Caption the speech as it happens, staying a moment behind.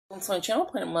On my channel,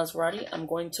 Planningwithmonserrate Wright, I'm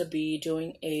going to be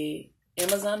doing a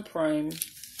Amazon Prime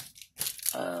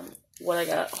what I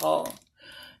got haul.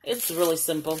 It's really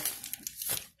simple.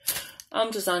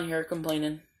 I'm just on here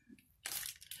complaining.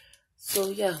 So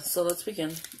yeah, so let's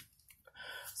begin.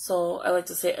 So I like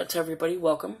to say to everybody,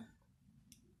 welcome.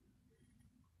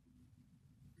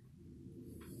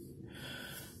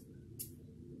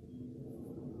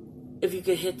 If you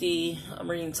could hit the, I'm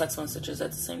reading text messages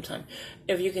at the same time.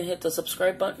 If you can hit the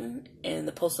subscribe button and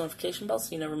the post notification bell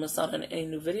so you never miss out on any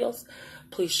new videos,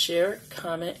 please share,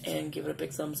 comment, and give it a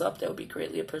big thumbs up. That would be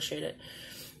greatly appreciated.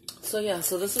 So yeah,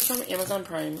 so this is from Amazon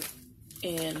Prime.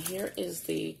 And here is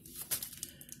the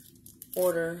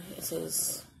order. It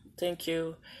says, thank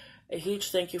you. A huge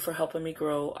thank you for helping me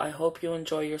grow. I hope you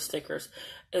enjoy your stickers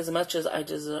as much as I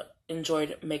just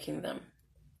enjoyed making them.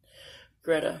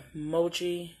 Greta,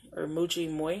 Muji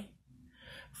Moi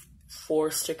for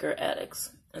sticker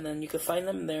addicts. And then you can find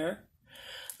them there.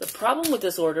 The problem with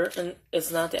this order, and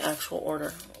it's not the actual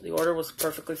order. The order was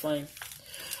perfectly fine.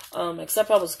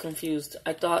 Except I was confused.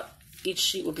 I thought each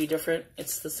sheet would be different.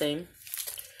 It's the same.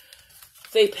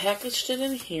 They packaged it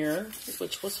in here,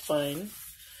 which was fine.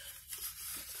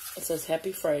 It says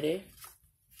Happy Friday.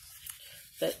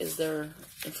 That is their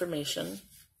information.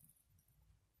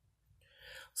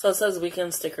 So it says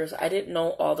weekend stickers. I didn't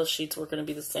know all the sheets were going to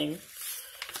be the same,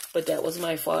 but that was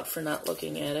my fault for not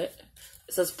looking at it.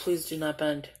 It says, please do not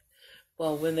bend.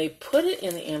 Well, when they put it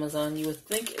in the Amazon, you would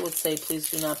think it would say, please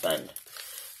do not bend.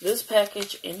 This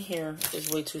package in here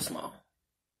is way too small.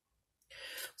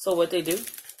 So what they do,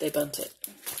 they bent it.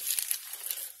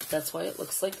 That's why it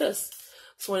looks like this.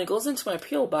 So when it goes into my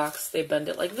P.O. box, they bend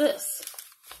it like this.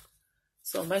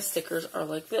 So my stickers are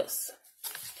like this.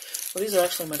 Well, these are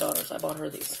actually my daughter's. I bought her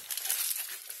these.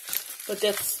 But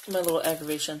that's my little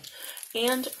aggravation.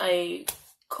 And I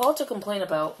called to complain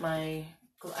about I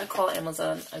call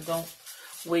Amazon. I don't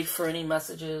wait for any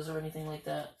messages or anything like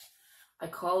that. I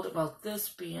called about this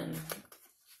being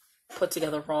put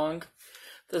together wrong.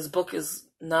 This book is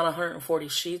not 140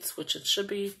 sheets, which it should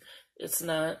be. It's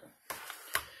not.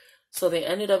 So they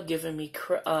ended up giving me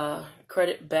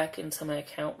credit back into my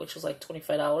account, which was like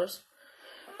 $25.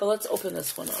 But let's open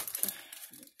this one up.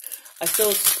 I feel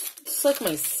it's like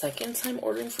my second time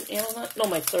ordering from Amazon. No,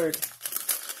 my third.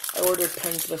 I ordered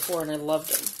pens before and I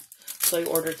loved them. So I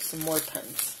ordered some more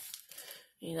pens.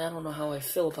 And I don't know how I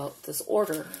feel about this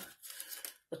order.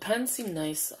 The pens seem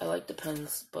nice. I like the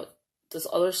pens. But this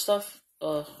other stuff,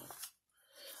 I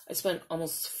spent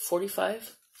almost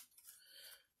 $45.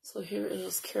 So here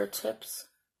is care tips.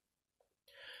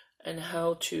 And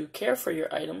how to care for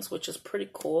your items, which is pretty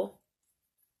cool.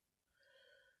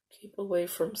 Keep away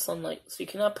from sunlight. So you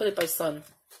cannot put it by sun.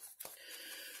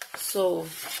 So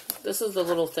this is the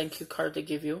little thank you card they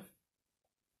give you.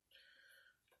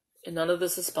 And none of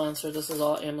this is sponsored. This is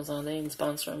all Amazon. They ain't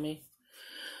sponsoring me.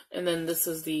 And then this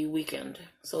is the weekend.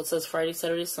 So it says Friday,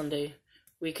 Saturday, Sunday,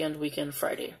 weekend,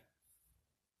 Friday.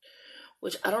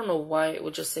 Which I don't know why it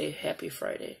would just say Happy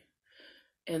Friday.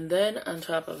 And then on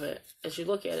top of it, as you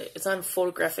look at it, it's on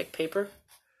photographic paper.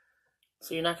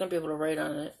 So you're not going to be able to write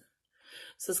on it.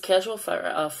 It says Casual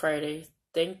Friday.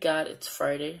 Thank God it's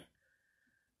Friday.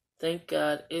 Thank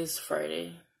God is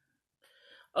Friday.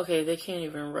 Okay, they can't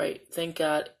even write. Thank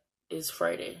God is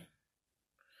Friday.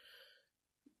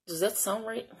 Does that sound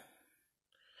right?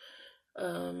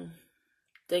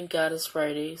 Thank God it's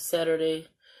Friday. Saturday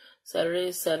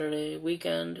is Saturday.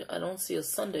 Weekend. I don't see a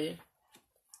Sunday.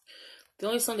 The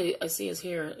only Sunday I see is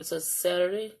here. It says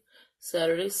Saturday.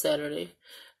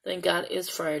 Thank God is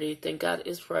Friday. Thank God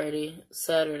is Friday.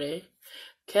 Saturday.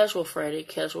 Casual Friday.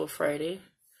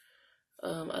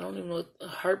 I don't even know.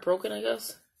 Heartbroken, I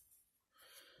guess.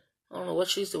 I don't know what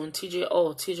she's doing.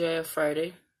 TGIF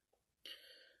Friday.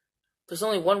 There's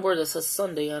only one word that says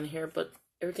Sunday on here, but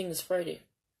everything is Friday.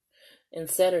 And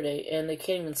Saturday. And they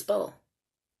can't even spell.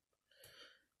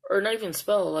 Or not even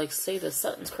spell, like say the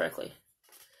sentence correctly.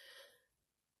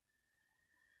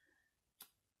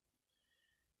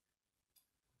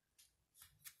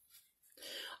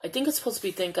 I think it's supposed to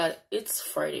be thank God it's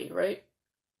Friday, right?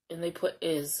 And they put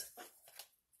is.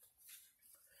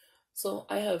 So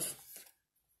I have,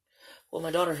 well,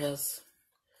 my daughter has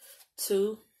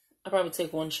 2. I'll probably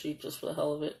take 1 sheet just for the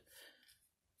hell of it.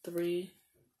 3,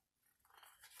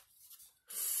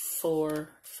 4,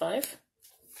 5.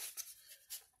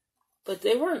 But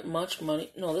they weren't much money.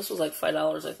 No, this was like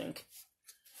 $5, I think.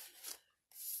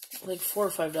 Like $4 or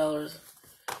 $5.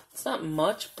 It's not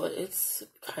much, but it's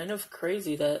kind of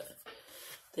crazy that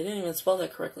they didn't even spell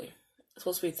that correctly. It's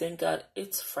supposed to be thank God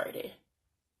it's Friday.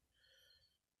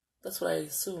 That's what I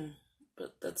assume.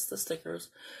 But that's the stickers.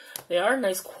 They are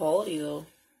nice quality, though.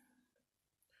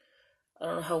 I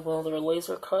don't know how well they're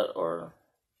laser cut or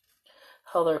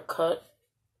how they're cut,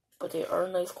 but they are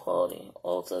nice quality.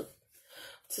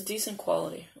 It's a decent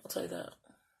quality, I'll tell you that.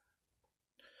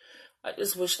 I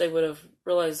just wish they would have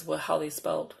realized how they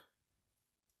spelled.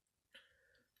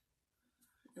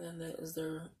 And that is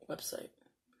their website.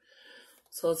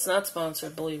 So it's not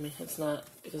sponsored, believe me, it's not,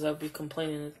 because I would be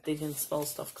complaining if they didn't spell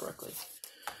stuff correctly.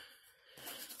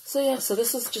 So yeah, so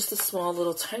this is just a small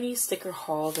little tiny sticker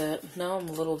haul that now I'm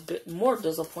a little bit more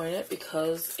disappointed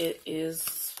because it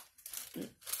is, the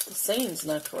saying's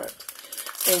not correct.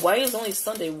 And why is only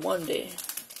Sunday one day,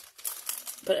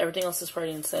 but everything else is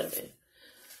Friday and Saturday?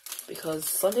 Because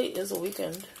Sunday is a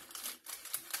weekend,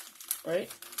 right?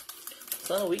 It's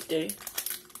not a weekday.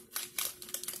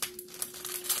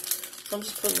 So I'm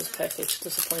just putting this package,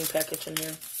 disappointing package in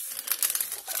here.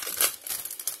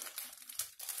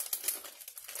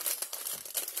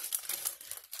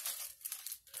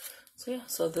 So yeah,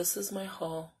 so this is my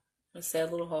haul, my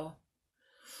sad little haul.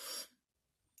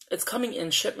 It's coming in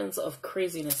shipments of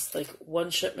craziness, like one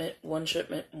shipment, one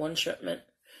shipment, one shipment,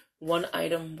 one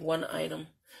item, one item.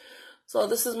 So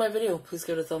this is my video. Please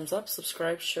give it a thumbs up,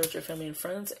 subscribe, share with your family and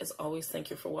friends. As always,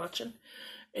 thank you for watching,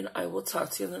 and I will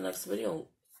talk to you in the next video.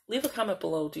 Leave a comment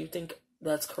below. Do you think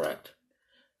that's correct?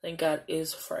 Thank God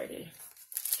is Friday.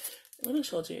 Let me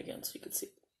show it to you again so you can see.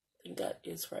 Thank God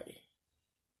is Friday.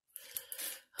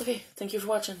 Okay, thank you for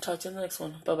watching. Talk to you in the next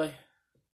one. Bye-bye.